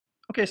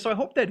Okay, so I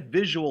hope that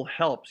visual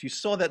helps. You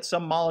saw that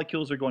some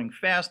molecules are going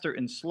faster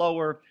and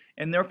slower,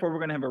 and therefore we're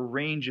going to have a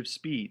range of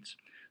speeds.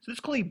 So this is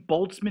called a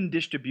Boltzmann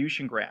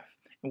distribution graph.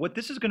 And what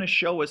this is going to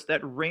show us that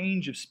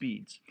range of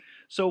speeds.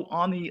 So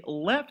on the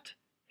left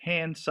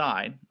hand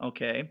side,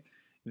 okay,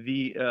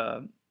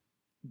 the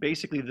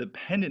basically the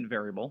dependent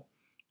variable,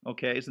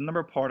 okay, is the number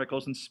of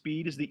particles, and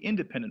speed is the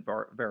independent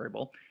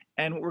variable.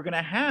 And what we're going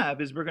to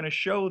have is we're going to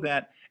show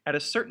that at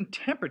a certain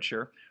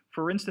temperature,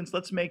 for instance,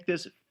 let's make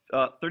this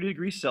 30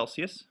 degrees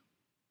Celsius.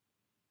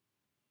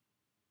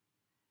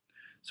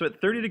 So at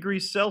 30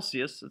 degrees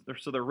Celsius,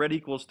 so the red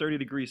equals 30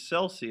 degrees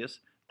Celsius,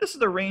 this is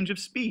the range of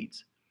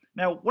speeds.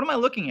 Now, what am I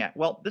looking at?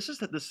 Well, this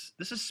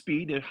is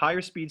speed at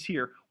higher speeds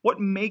here. What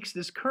makes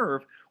this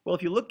curve? Well,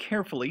 if you look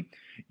carefully,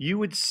 you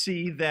would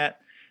see that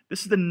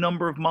this is the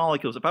number of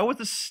molecules. If I was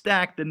to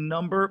stack the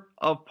number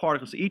of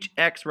particles, each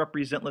x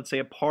represent, let's say,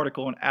 a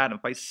particle, an atom.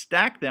 If I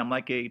stack them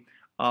like a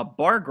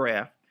bar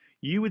graph,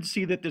 you would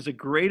see that there's a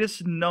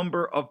greatest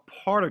number of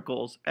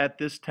particles at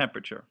this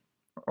temperature,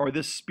 or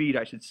this speed,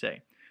 I should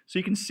say. So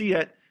you can see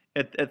at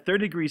 30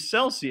 degrees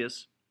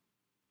Celsius,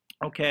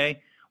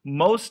 okay,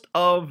 most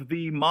of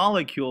the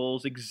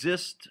molecules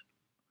exist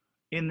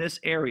in this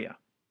area,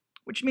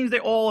 which means they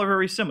all are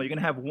very similar. You're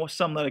going to have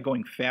some that are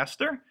going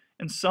faster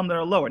and some that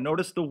are lower.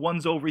 Notice the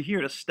ones over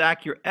here, to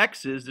stack your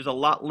x's, there's a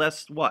lot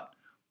less what?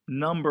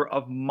 Number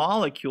of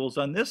molecules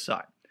on this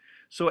side.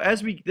 So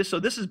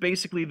this is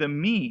basically the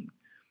mean.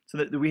 So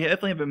that we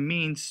definitely have a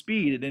mean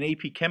speed. In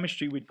AP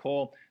chemistry, we'd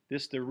call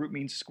this the root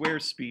mean square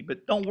speed,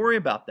 but don't worry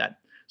about that.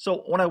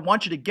 So what I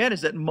want you to get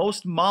is that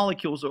most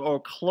molecules are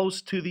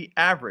close to the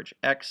average.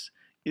 X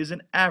is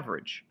an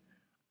average.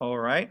 All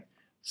right.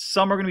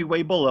 Some are going to be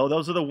way below.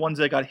 Those are the ones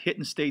that got hit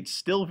and stayed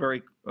still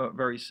very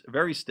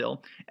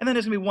still. And then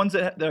there's going to be ones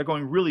that are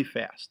going really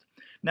fast.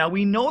 Now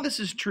we know this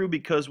is true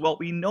because, well,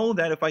 we know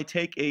that if I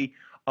take a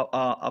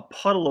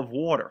puddle of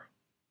water,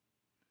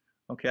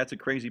 okay, that's a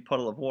crazy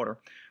puddle of water.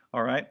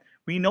 All right.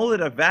 We know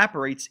that it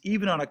evaporates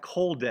even on a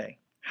cold day.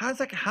 How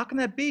can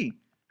that be?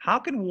 How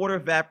can water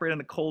evaporate on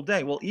a cold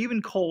day? Well,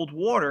 even cold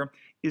water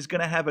is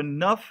going to have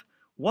enough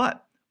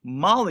what?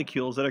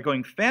 Molecules that are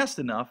going fast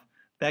enough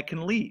that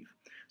can leave.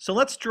 So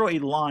let's draw a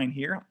line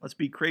here. Let's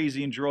be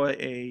crazy and draw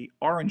a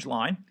orange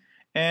line.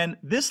 And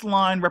this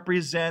line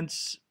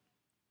represents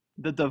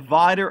the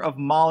divider of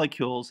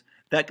molecules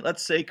that,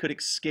 let's say, could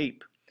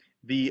escape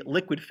the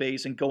liquid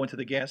phase and go into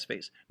the gas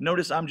phase.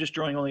 Notice I'm just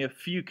drawing only a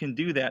few can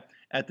do that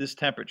at this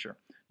temperature.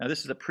 Now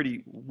this is a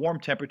pretty warm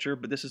temperature,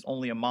 but this is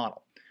only a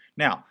model.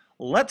 Now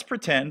let's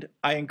pretend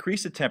I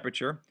increase the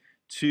temperature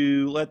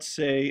to, let's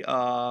say,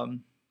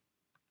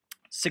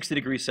 60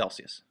 degrees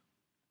Celsius.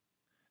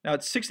 Now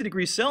at 60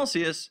 degrees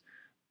Celsius,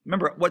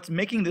 remember what's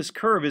making this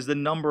curve is the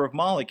number of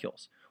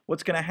molecules.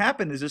 What's going to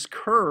happen is this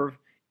curve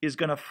is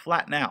going to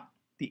flatten out.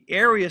 The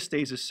area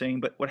stays the same,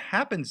 but what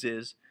happens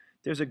is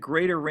there's a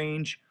greater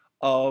range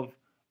of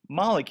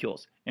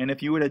molecules. And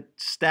if you were to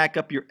stack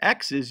up your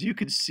x's, you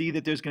could see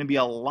that there's going to be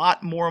a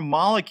lot more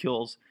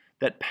molecules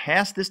that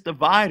pass this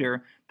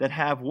divider that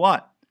have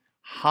what?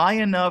 High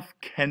enough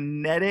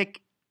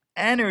kinetic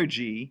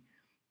energy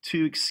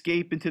to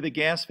escape into the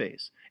gas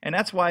phase. And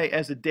that's why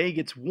as the day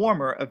gets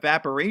warmer,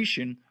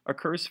 evaporation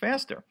occurs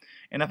faster.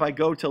 And if I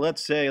go to,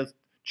 let's say, let's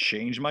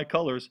change my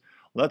colors.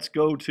 Let's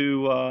go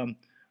to, I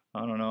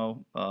don't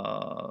know,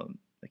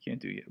 I can't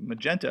do it,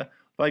 magenta.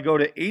 If I go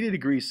to 80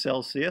 degrees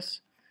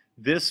Celsius,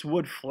 this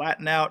would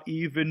flatten out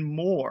even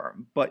more.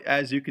 But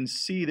as you can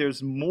see,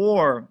 there's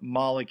more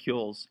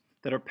molecules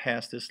that are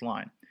past this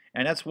line.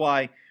 And that's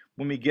why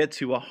when we get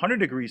to 100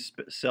 degrees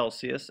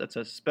Celsius, that's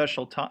a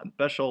special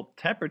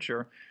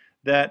temperature,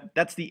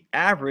 that's the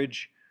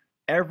average.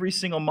 Every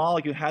single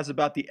molecule has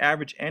about the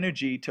average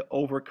energy to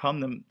overcome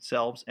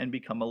themselves and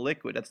become a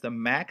liquid. That's the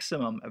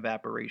maximum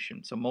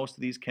evaporation. So most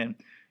of these can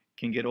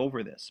get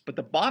over this. But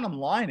the bottom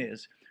line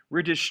is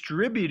we're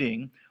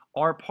distributing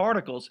our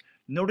particles.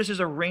 Notice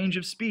there's a range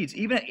of speeds.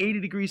 Even at 80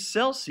 degrees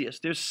Celsius,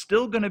 there's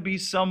still going to be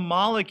some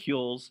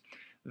molecules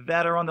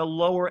that are on the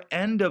lower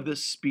end of the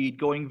speed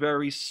going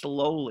very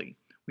slowly.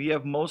 We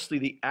have mostly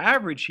the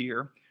average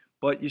here,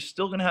 but you're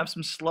still going to have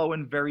some slow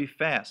and very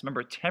fast.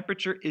 Remember,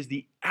 temperature is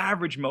the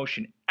average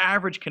motion,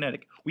 average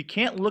kinetic. We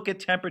can't look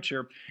at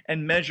temperature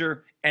and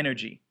measure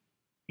energy.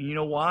 And you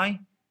know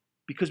why?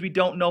 Because we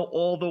don't know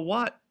all the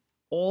what?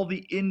 All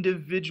the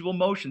individual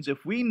motions.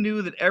 If we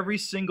knew that every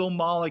single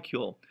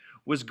molecule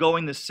was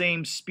going the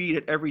same speed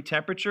at every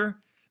temperature,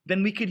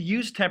 then we could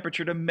use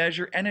temperature to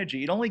measure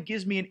energy. It only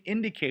gives me an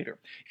indicator.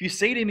 If you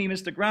say to me,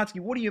 Mr. Gronsky,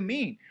 what do you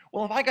mean?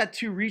 Well, if I got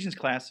two Regents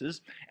classes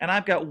and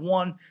I've got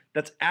one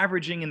that's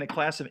averaging in the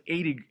class of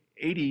 80,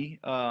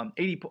 a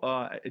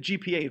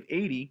GPA of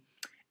 80,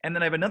 and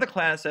then I have another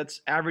class that's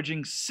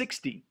averaging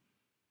 60.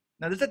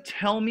 Now, does that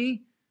tell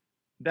me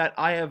that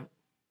I have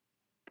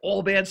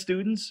all bad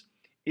students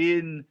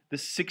in the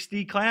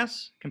 60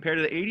 class compared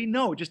to the 80?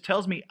 No, it just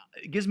tells me,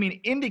 it gives me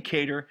an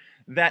indicator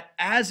that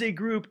as a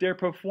group they're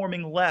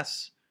performing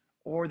less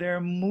or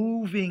they're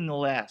moving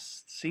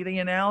less. See the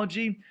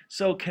analogy?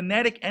 So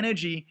kinetic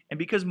energy, and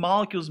because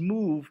molecules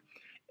move,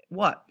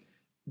 what?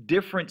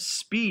 Different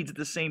speeds at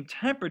the same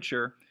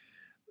temperature,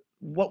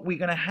 what we're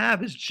going to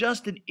have is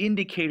just an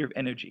indicator of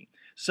energy.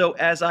 So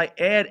as I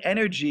add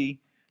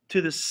energy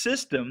to the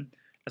system,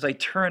 as I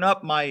turn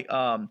up my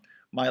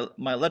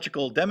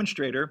electrical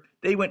demonstrator,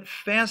 they went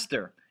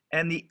faster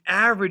and the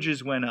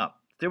averages went up.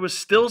 There was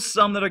still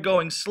some that are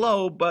going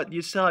slow, but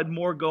you still had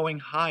more going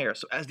higher.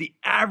 So as the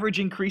average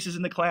increases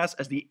in the class,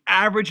 as the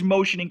average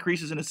motion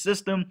increases in the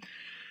system,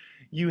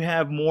 you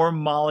have more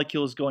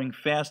molecules going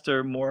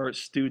faster, more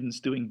students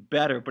doing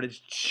better, but it's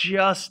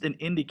just an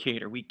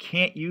indicator. We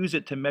can't use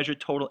it to measure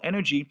total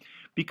energy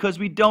because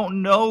we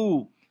don't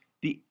know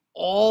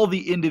all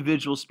the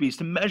individual speeds.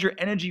 To measure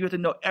energy, you have to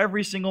know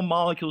every single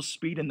molecule's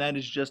speed, and that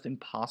is just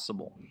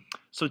impossible.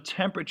 So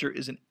temperature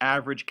is an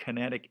average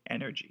kinetic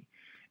energy,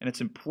 and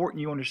it's important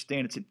you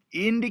understand it's an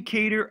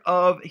indicator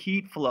of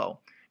heat flow,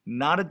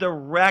 not a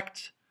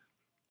direct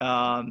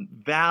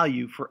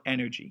value for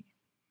energy.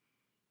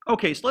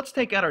 Okay, so let's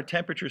take out our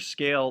temperature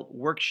scale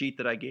worksheet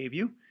that I gave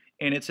you,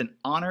 and it's an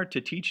honor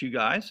to teach you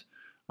guys,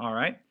 all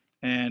right?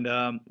 And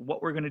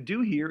what we're going to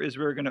do here is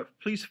we're going to,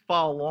 please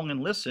follow along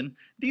and listen.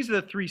 These are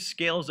the three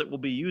scales that we'll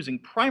be using,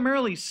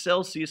 primarily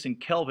Celsius and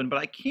Kelvin, but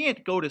I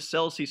can't go to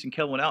Celsius and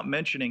Kelvin without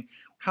mentioning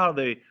how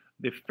the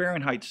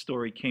Fahrenheit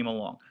story came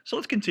along. So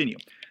let's continue.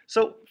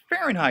 So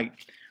Fahrenheit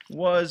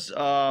was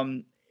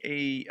a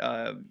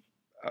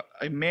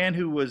man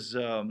who was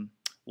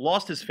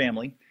lost his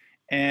family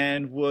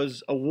and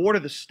was a ward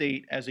of the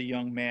state as a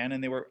young man,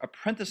 and they were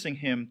apprenticing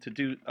him to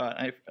do,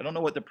 I don't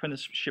know what the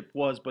apprenticeship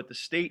was, but the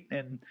state,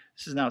 and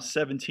this is now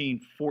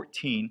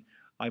 1714,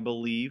 I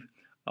believe,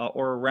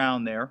 or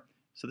around there.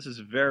 So this is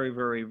very,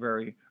 very,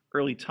 very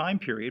early time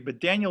period. But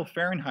Daniel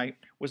Fahrenheit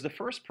was the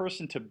first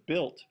person to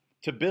build,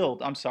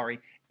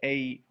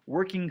 a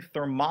working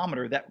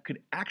thermometer that could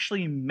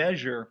actually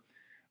measure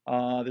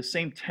the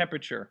same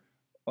temperature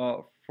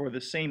for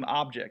the same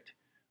object.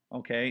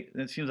 Okay,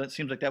 and it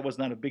seems like that was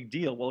not a big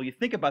deal. Well, you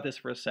think about this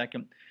for a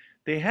second.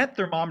 They had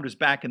thermometers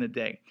back in the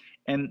day,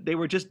 and they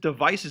were just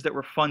devices that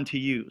were fun to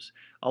use.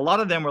 A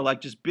lot of them were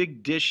like just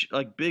big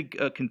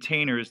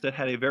containers that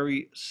had a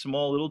very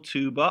small little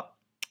tube up,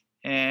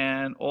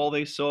 and all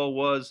they saw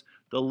was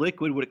the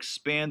liquid would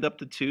expand up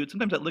the tube.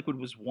 Sometimes that liquid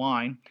was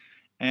wine,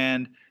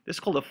 and this is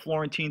called a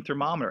Florentine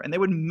thermometer. And they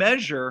would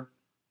measure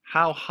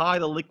how high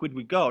the liquid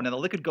would go. Now, the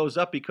liquid goes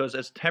up because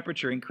as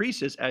temperature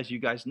increases, as you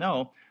guys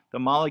know, the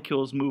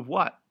molecules move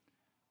what?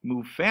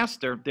 Move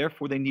faster,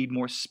 therefore they need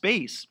more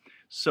space.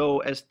 So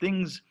as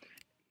things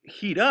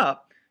heat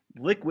up,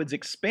 liquids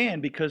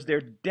expand because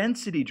their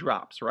density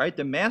drops, right?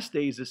 The mass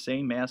stays the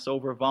same, mass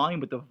over volume,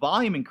 but the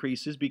volume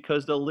increases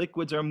because the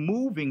liquids are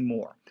moving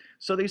more.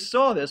 So they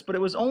saw this, but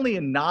it was only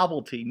a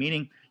novelty,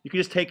 meaning you could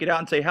just take it out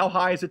and say, how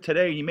high is it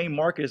today? You may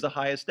mark it as the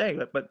highest day.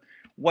 But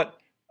what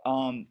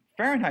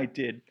Fahrenheit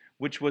did,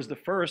 which was the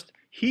first,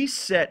 he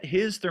set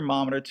his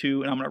thermometer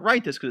to, and I'm going to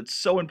write this because it's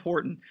so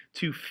important,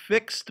 to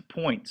fixed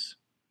points.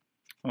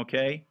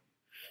 Okay?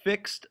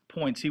 Fixed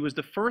points. He was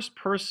the first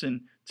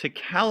person to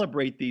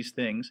calibrate these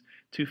things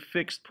to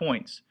fixed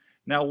points.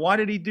 Now, why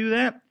did he do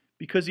that?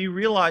 Because he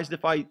realized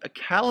if I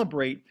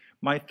calibrate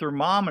my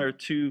thermometer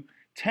to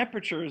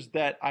temperatures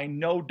that I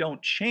know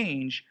don't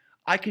change,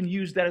 I can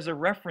use that as a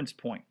reference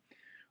point.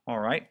 All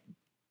right?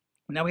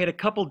 Now, he had a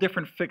couple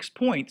different fixed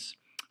points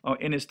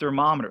in his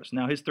thermometers.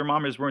 Now, his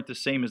thermometers weren't the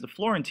same as the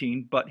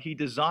Florentine, but he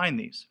designed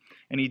these.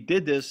 And he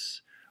did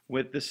this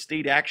with the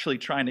state actually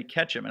trying to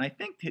catch him. And I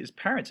think his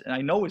parents, and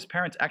I know his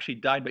parents actually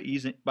died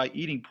by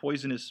eating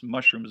poisonous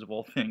mushrooms of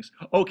all things.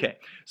 Okay,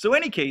 so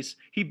in any case,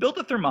 he built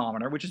a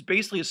thermometer, which is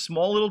basically a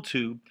small little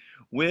tube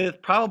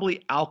with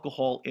probably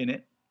alcohol in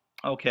it,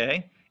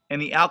 okay?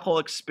 And the alcohol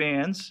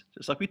expands,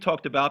 just like we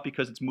talked about,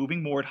 because it's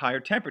moving more at higher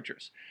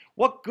temperatures.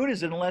 What good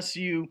is it unless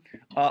you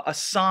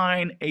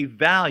assign a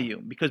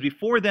value? Because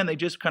before then, they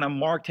just kind of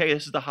marked, hey,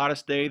 this is the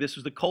hottest day, this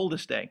was the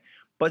coldest day.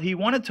 But he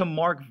wanted to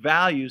mark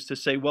values to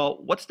say, well,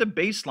 what's the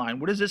baseline?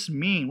 What does this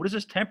mean? What does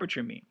this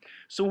temperature mean?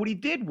 So what he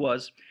did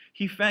was,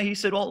 he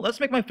said, well, let's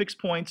make my fixed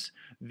points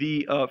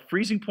the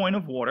freezing point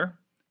of water,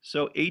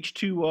 so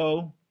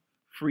H2O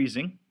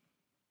freezing.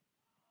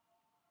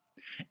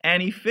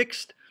 And he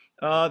fixed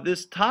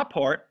this top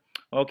part,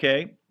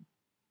 okay,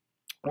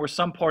 or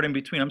some part in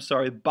between, I'm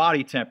sorry,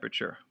 body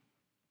temperature.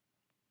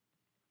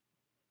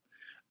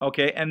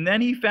 Okay, and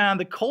then he found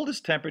the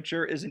coldest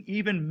temperature is an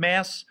even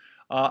mass,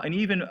 an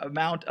even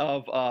amount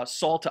of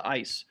salt to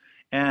ice,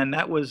 and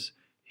that was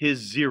his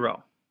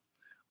 0.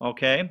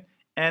 Okay,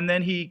 and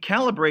then he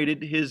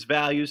calibrated his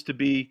values to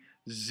be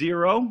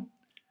 0,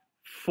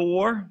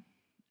 4,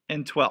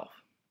 and 12.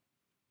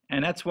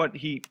 And that's what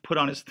he put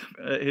on his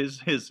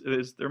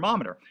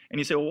thermometer. And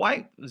you say, well,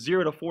 why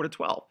 0 to 4 to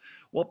 12?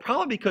 Well,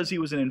 probably because he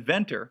was an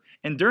inventor.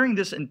 And during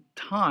this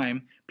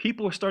time,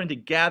 people were starting to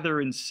gather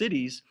in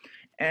cities,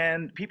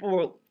 and people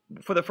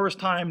were, for the first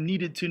time,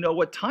 needed to know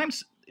what time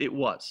it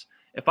was.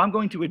 If I'm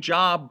going to a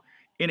job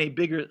in a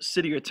bigger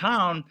city or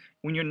town,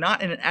 when you're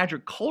not in an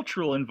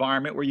agricultural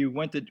environment where you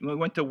went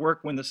to work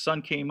when the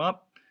sun came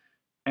up,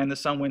 and the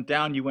sun went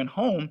down, you went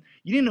home,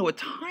 you didn't know what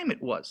time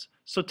it was.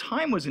 So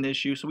time was an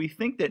issue. So we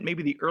think that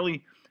maybe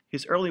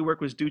his early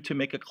work was due to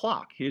make a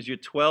clock. Here's your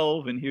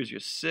 12 and here's your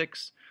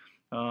 6,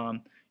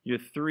 your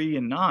 3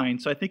 and 9.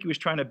 So I think he was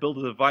trying to build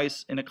a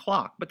device in a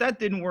clock, but that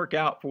didn't work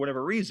out for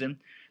whatever reason.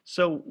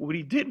 So what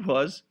he did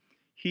was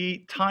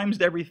he times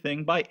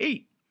everything by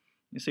 8.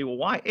 You say, well,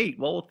 why 8?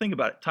 Well, think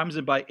about it. Times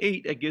it by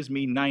 8, it gives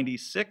me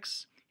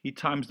 96. He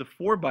times the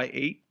 4 by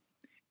 8,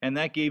 and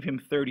that gave him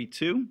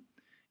 32.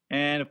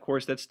 And of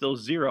course, that's still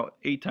 0.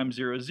 8 times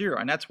 0 is 0.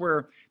 And that's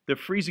where the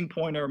freezing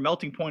point or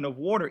melting point of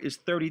water is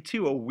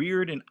 32, a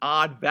weird and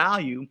odd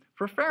value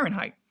for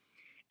Fahrenheit.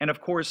 And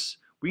of course,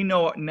 we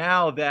know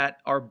now that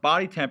our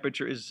body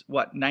temperature is,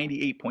 what,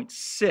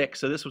 98.6.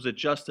 So this was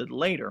adjusted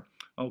later,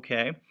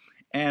 okay?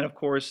 And of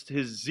course,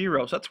 his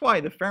 0. So that's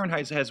why the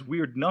Fahrenheit has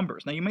weird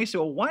numbers. Now you may say,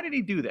 well, why did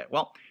he do that?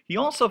 Well, he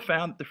also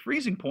found the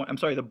freezing point,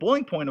 the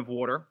boiling point of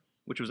water,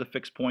 which was a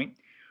fixed point,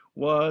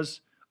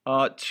 was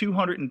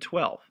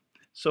 212.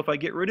 So if I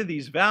get rid of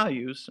these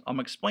values, I'm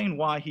going to explain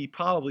why he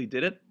probably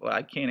did it, but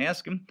I can't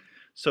ask him.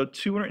 So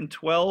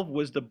 212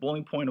 was the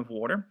boiling point of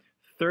water.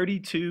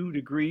 32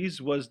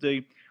 degrees was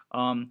the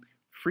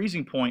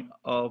freezing point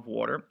of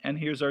water. And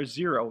here's our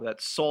 0,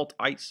 that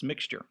salt-ice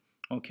mixture.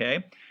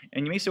 Okay?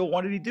 And you may say, well,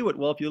 why did he do it?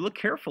 Well, if you look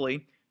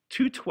carefully,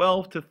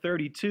 212 to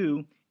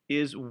 32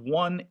 is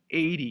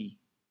 180.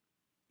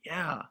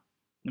 Yeah.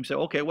 You say,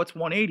 okay, what's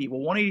 180?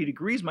 Well, 180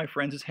 degrees, my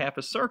friends, is half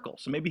a circle.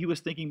 So maybe he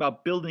was thinking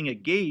about building a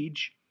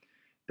gauge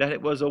that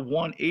it was a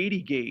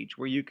 180 gauge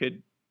where you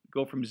could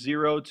go from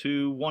 0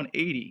 to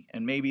 180,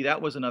 and maybe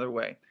that was another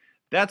way.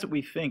 That's what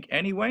we think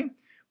anyway.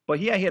 But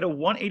yeah, he had a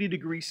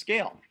 180-degree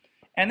scale,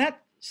 and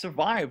that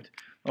survived,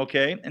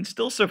 okay, and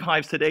still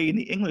survives today in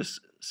the English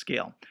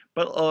scale.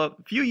 But a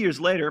few years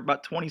later,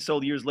 about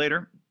 20-so years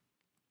later,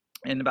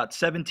 in about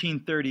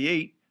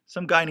 1738,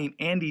 some guy named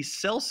Andy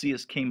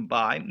Celsius came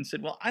by and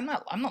said, well, I'm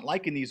not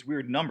liking these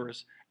weird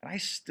numbers, and I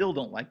still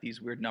don't like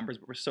these weird numbers,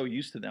 but we're so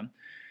used to them.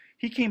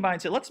 He came by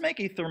and said, let's make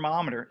a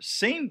thermometer,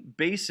 same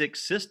basic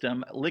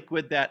system,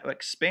 liquid that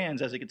expands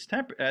as it gets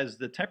as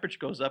the temperature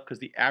goes up because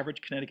the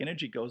average kinetic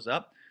energy goes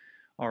up.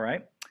 All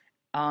right.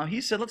 He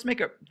said, let's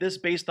make this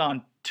based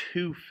on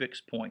 2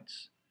 fixed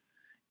points.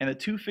 And the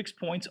 2 fixed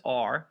points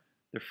are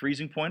the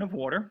freezing point of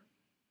water,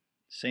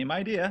 same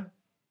idea,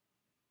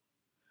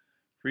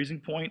 freezing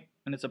point,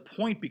 and it's a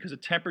point because the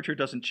temperature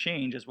doesn't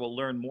change, as we'll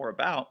learn more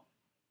about,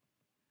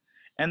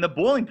 and the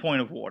boiling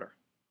point of water.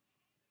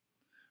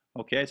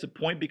 Okay, it's a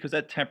point because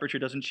that temperature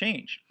doesn't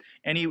change.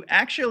 And he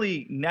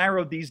actually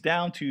narrowed these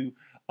down to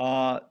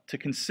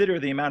consider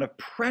the amount of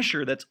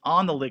pressure that's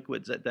on the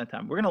liquids at that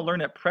time. We're going to learn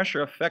that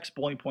pressure affects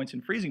boiling points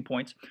and freezing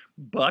points,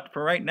 but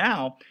for right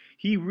now,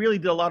 he really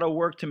did a lot of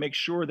work to make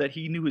sure that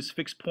he knew his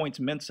fixed points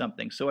meant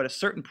something. So at a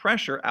certain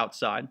pressure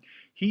outside,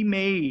 he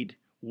made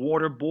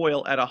water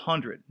boil at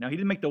 100. Now, he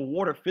didn't make the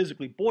water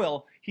physically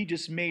boil, he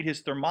just made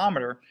his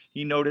thermometer.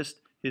 He noticed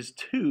his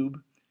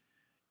tube,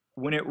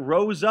 when it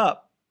rose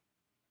up,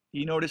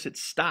 you notice it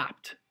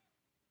stopped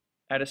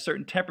at a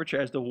certain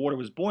temperature as the water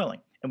was boiling.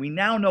 And we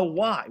now know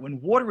why.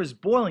 When water is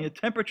boiling, the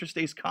temperature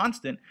stays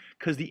constant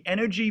because the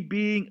energy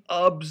being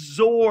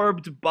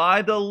absorbed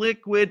by the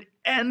liquid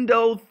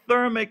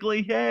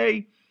endothermically,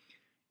 hey,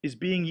 is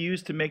being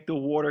used to make the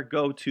water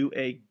go to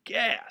a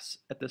gas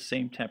at the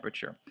same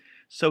temperature.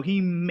 So he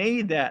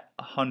made that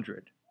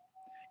 100.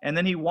 And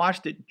then he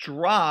watched it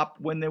drop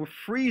when the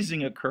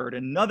freezing occurred,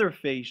 another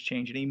phase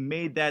change, and he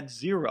made that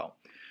 0.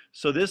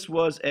 So this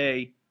was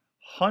a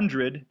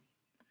 100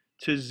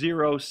 to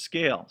 0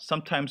 scale,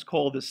 sometimes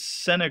called the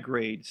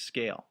centigrade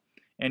scale.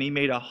 And he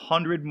made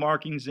 100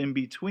 markings in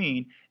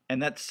between,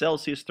 and that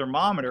Celsius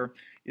thermometer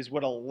is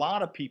what a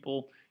lot of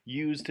people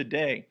use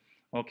today.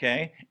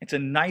 Okay, it's a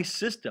nice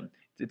system.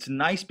 It's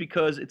nice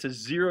because it's a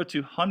 0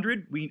 to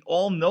 100. We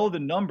all know the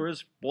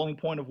numbers. Boiling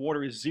point of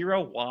water is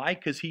 0. Why?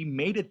 Because he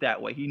made it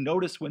that way. He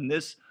noticed when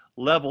this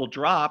level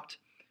dropped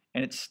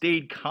and it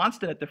stayed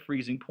constant at the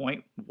freezing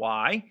point.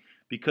 Why?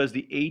 Because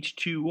the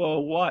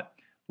H2O what?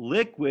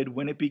 Liquid,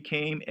 when it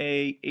became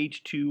a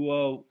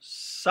H2O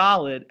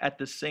solid at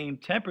the same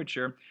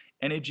temperature,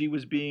 energy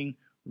was being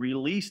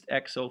released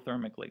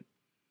exothermically.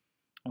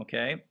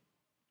 Okay?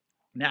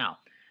 Now,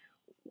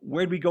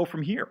 where do we go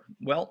from here?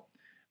 Well,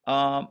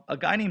 a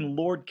guy named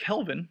Lord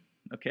Kelvin,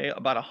 okay,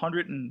 about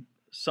 100 and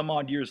some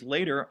odd years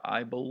later,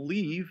 I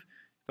believe,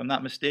 if I'm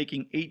not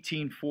mistaken,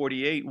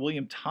 1848,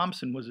 William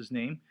Thomson was his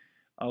name,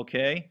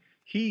 okay,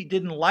 he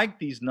didn't like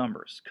these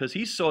numbers because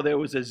he saw there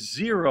was a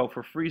 0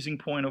 for freezing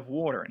point of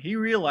water. And he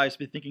realized,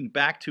 by thinking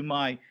back to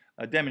my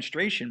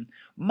demonstration,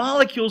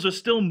 molecules are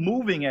still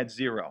moving at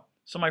 0.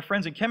 So my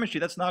friends in chemistry,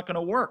 that's not going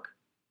to work.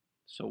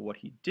 So what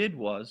he did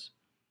was,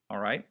 all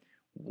right,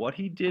 what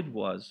he did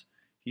was,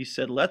 he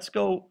said, let's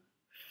go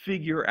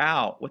figure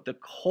out what the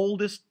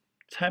coldest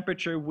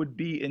temperature would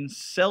be in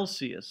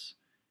Celsius,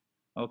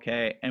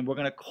 okay, and we're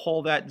going to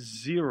call that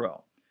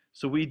 0.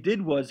 So what he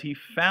did was he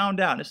found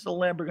out, and this is the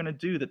lab we're going to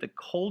do, that the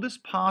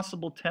coldest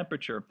possible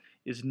temperature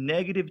is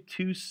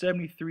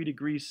 -273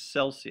 degrees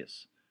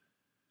Celsius.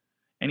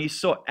 And he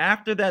saw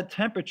after that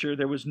temperature,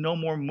 there was no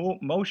more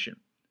motion.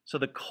 So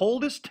the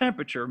coldest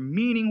temperature,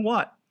 meaning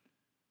what?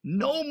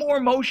 No more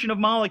motion of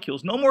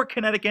molecules, no more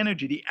kinetic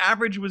energy. The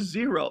average was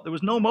 0. There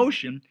was no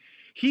motion.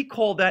 He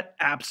called that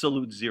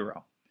absolute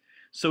 0.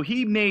 So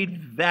he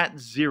made that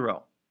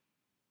 0.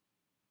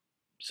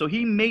 So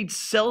he made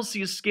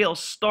Celsius scale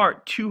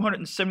start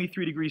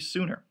 273 degrees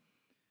sooner.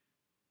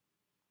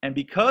 And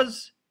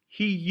because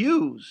he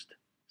used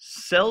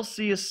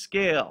Celsius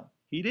scale,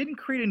 he didn't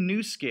create a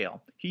new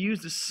scale. He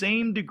used the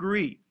same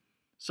degree.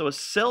 So a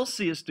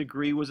Celsius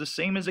degree was the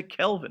same as a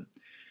Kelvin.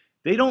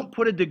 They don't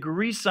put a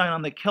degree sign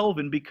on the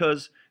Kelvin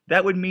because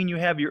that would mean you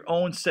have your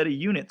own set of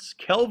units.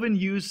 Kelvin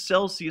used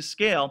Celsius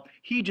scale.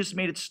 He just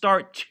made it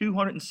start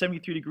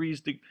 273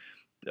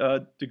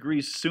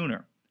 degrees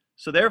sooner.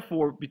 So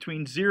therefore,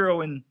 between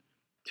 0 and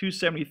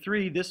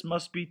 273, this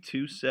must be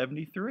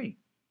 273.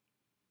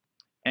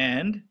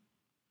 And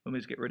let me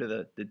just get rid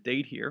of the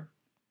date here.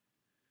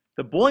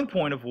 The boiling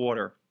point of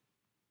water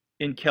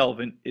in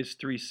Kelvin is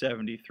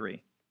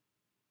 373.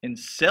 In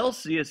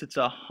Celsius, it's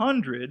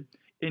 100.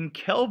 In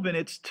Kelvin,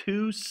 it's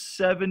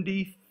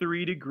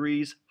 273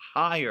 degrees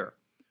higher.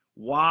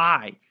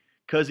 Why?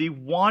 Because he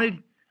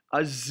wanted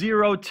a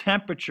 0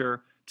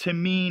 temperature to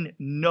mean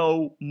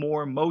no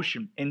more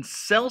motion. In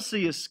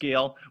Celsius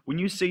scale, when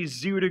you say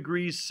 0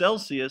 degrees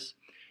Celsius,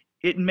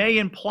 it may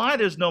imply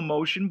there's no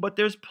motion, but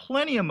there's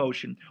plenty of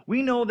motion.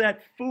 We know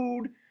that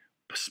food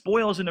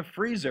spoils in a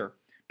freezer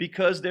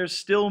because there's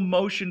still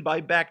motion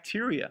by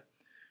bacteria.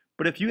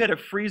 But if you had a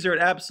freezer at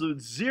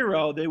absolute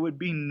 0, there would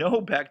be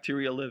no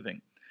bacteria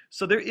living.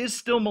 So there is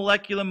still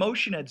molecular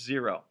motion at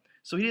 0.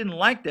 So he didn't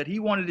like that. He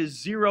wanted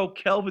his 0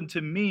 Kelvin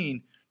to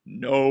mean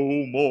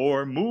no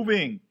more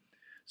moving.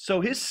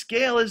 So his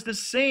scale is the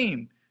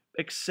same,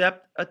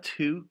 except a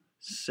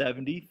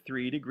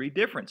 273 degree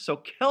difference. So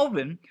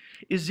Kelvin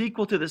is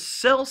equal to the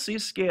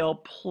Celsius scale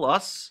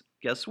plus,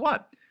 guess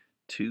what?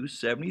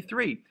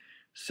 273.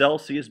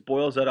 Celsius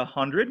boils at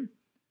 100.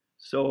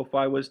 So if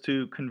I was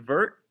to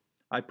convert,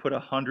 I put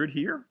 100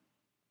 here.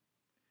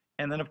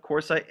 And then, of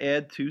course, I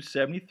add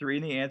 273,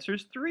 and the answer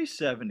is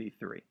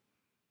 373.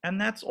 And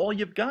that's all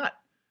you've got,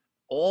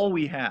 all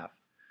we have.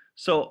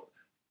 So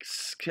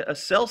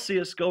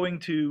Celsius going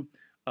to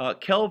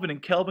Kelvin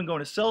and Kelvin going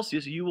to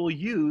Celsius, you will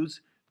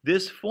use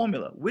this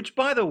formula, which,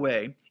 by the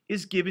way,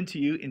 is given to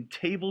you in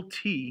table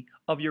T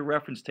of your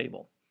reference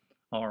table.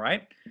 All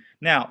right.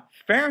 Now,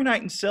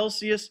 Fahrenheit and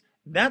Celsius,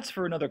 that's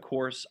for another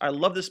course. I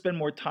love to spend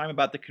more time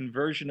about the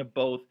conversion of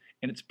both,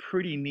 and it's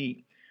pretty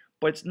neat.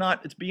 But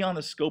it's beyond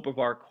the scope of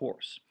our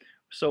course.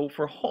 So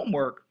for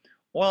homework,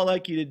 all I'd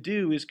like you to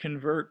do is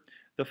convert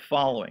the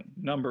following.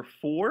 Number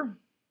 4,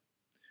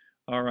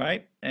 all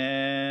right,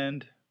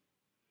 and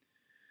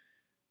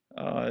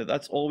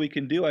that's all we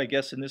can do, I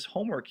guess, in this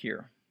homework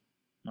here.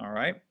 All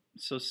right,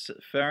 so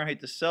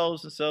Fahrenheit to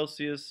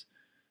Celsius.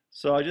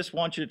 So I just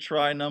want you to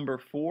try number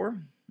 4,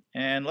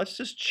 and let's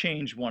just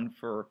change one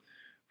for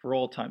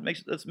all time.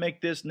 Let's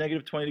make this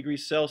negative 20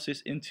 degrees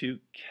Celsius into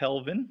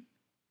Kelvin.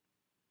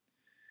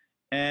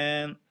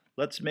 And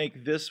let's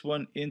make this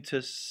one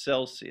into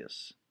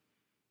Celsius.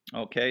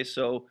 Okay,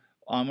 so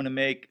I'm going to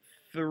make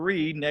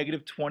 3,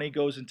 negative 20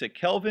 goes into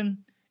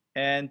Kelvin,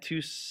 and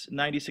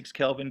 296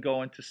 Kelvin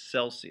go into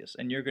Celsius.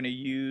 And you're going to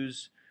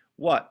use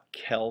what?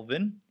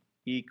 Kelvin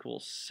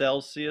equals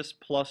Celsius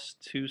plus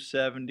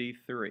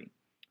 273.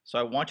 So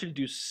I want you to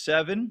do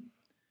 7,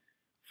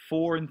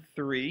 4, and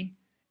 3,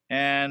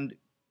 and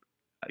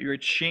you're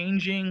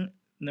changing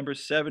number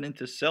 7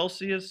 into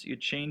Celsius. You're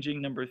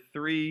changing number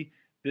 3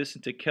 this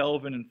into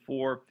Kelvin, and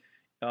 4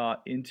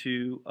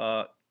 into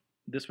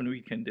this one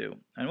we can do.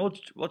 And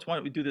why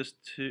don't we do this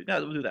to,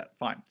 no, we'll do that,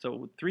 fine.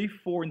 So 3,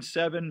 4, and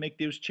 7, make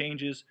those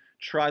changes,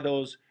 try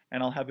those,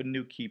 and I'll have a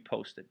new key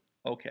posted.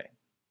 Okay.